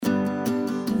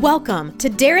Welcome to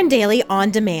Darren Daily On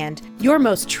Demand, your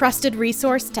most trusted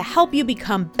resource to help you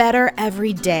become better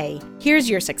every day. Here's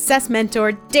your success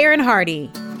mentor, Darren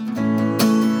Hardy.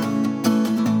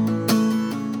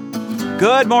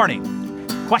 Good morning.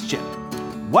 Question: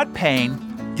 what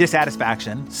pain,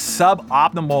 dissatisfaction,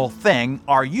 suboptimal thing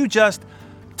are you just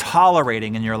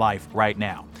tolerating in your life right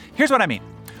now? Here's what I mean.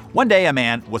 One day, a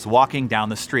man was walking down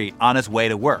the street on his way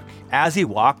to work. As he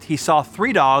walked, he saw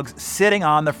 3 dogs sitting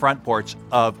on the front porch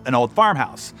of an old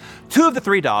farmhouse. 2 of the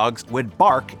 3 dogs would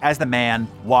bark as the man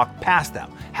walked past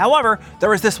them. However, there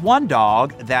was this one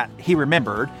dog that he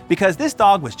remembered because this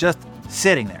dog was just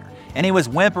sitting there, and he was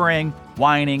whimpering,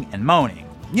 whining, and moaning.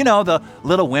 You know, the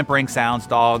little whimpering sounds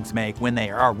dogs make when they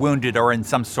are wounded or in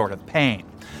some sort of pain.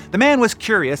 The man was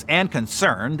curious and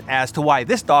concerned as to why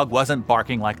this dog wasn't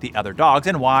barking like the other dogs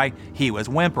and why he was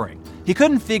whimpering. He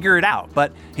couldn't figure it out,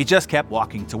 but he just kept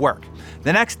walking to work.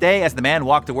 The next day, as the man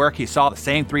walked to work, he saw the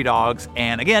same 3 dogs,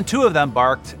 and again, 2 of them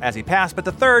barked as he passed, but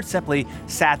the third simply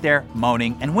sat there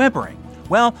moaning and whimpering.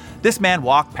 Well, this man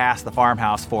walked past the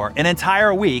farmhouse for an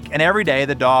entire week, and every day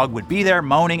the dog would be there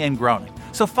moaning and groaning.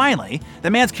 So finally,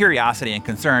 the man's curiosity and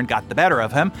concern got the better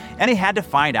of him, and he had to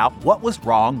find out what was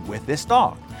wrong with this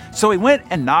dog. So he went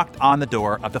and knocked on the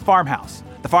door of the farmhouse.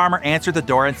 The farmer answered the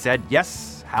door and said,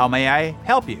 "Yes, how may I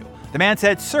help you?" The man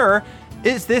said, "Sir,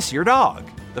 is this your dog?"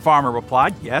 The farmer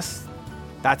replied, "Yes,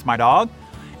 that's my dog."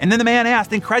 And then the man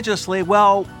asked incredulously,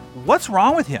 "Well, what's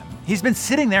wrong with him? He's been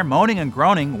sitting there moaning and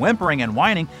groaning, whimpering and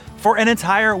whining for an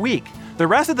entire week. The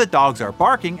rest of the dogs are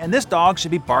barking, and this dog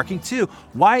should be barking too.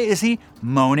 Why is he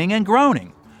moaning and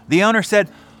groaning?" The owner said,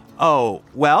 "Oh,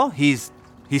 well, he's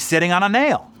sitting on a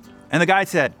nail." And the guy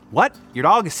said, "What? Your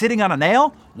dog is sitting on a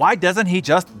nail? Why doesn't he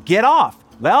just get off?"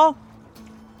 "Well,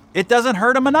 it doesn't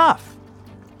hurt him enough."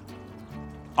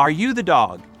 Are you the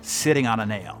dog sitting on a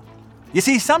nail? You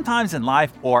see, sometimes in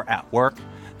life or at work,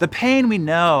 the pain we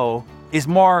know is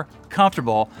more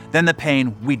comfortable than the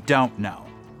pain we don't know.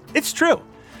 It's true.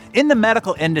 In the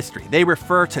medical industry, they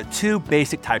refer to 2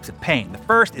 basic types of pain. The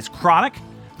first is chronic.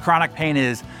 Chronic pain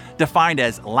is defined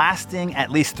as lasting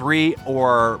at least 3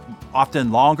 or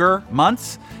often longer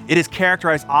months. It is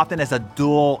characterized often as a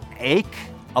dual ache.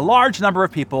 A large number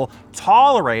of people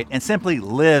tolerate and simply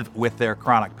live with their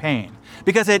chronic pain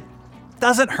because it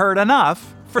doesn't hurt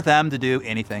enough for them to do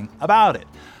anything about it.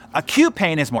 Acute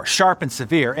pain is more sharp and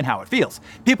severe in how it feels.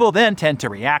 People then tend to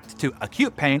react to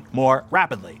acute pain more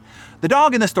rapidly. The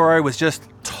dog in the story was just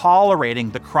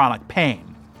tolerating the chronic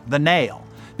pain, the nail,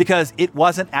 because it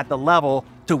wasn't at the level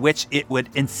to which it would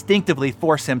instinctively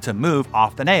force him to move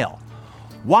off the nail.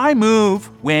 Why move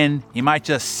when he might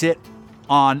just sit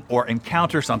on or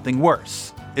encounter something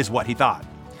worse, is what he thought.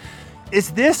 Is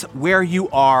this where you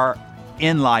are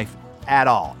in life at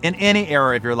all, in any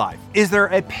area of your life? Is there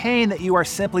a pain that you are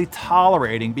simply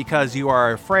tolerating because you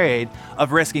are afraid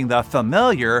of risking the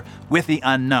familiar with the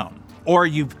unknown? Or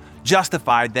you've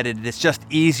justified that it is just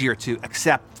easier to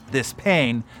accept this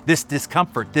pain, this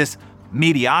discomfort, this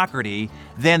mediocrity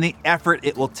than the effort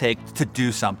it will take to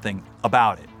do something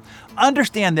about it.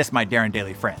 Understand this, my Darren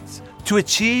Daily friends. To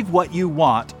achieve what you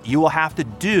want, you will have to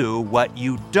do what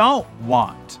you don't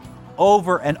want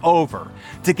over and over.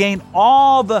 To gain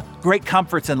all the great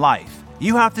comforts in life,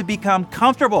 you have to become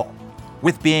comfortable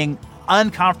with being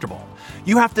uncomfortable.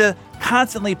 You have to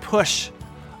constantly push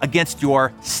against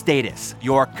your status,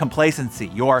 your complacency,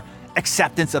 your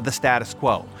acceptance of the status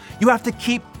quo. You have to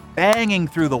keep banging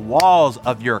through the walls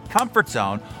of your comfort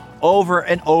zone over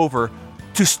and over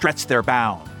to stretch their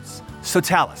bounds. So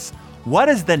tell us, what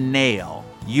is the nail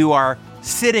you are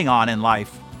sitting on in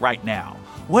life right now?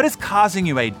 What is causing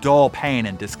you a dull pain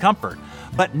and discomfort,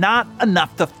 but not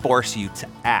enough to force you to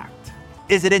act?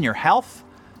 Is it in your health?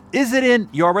 Is it in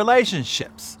your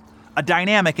relationships? A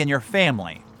dynamic in your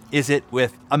family? Is it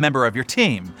with a member of your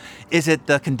team? Is it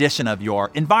the condition of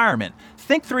your environment?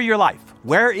 Think through your life.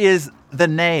 Where is the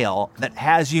nail that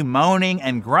has you moaning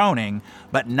and groaning,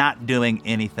 but not doing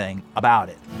anything about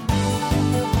it?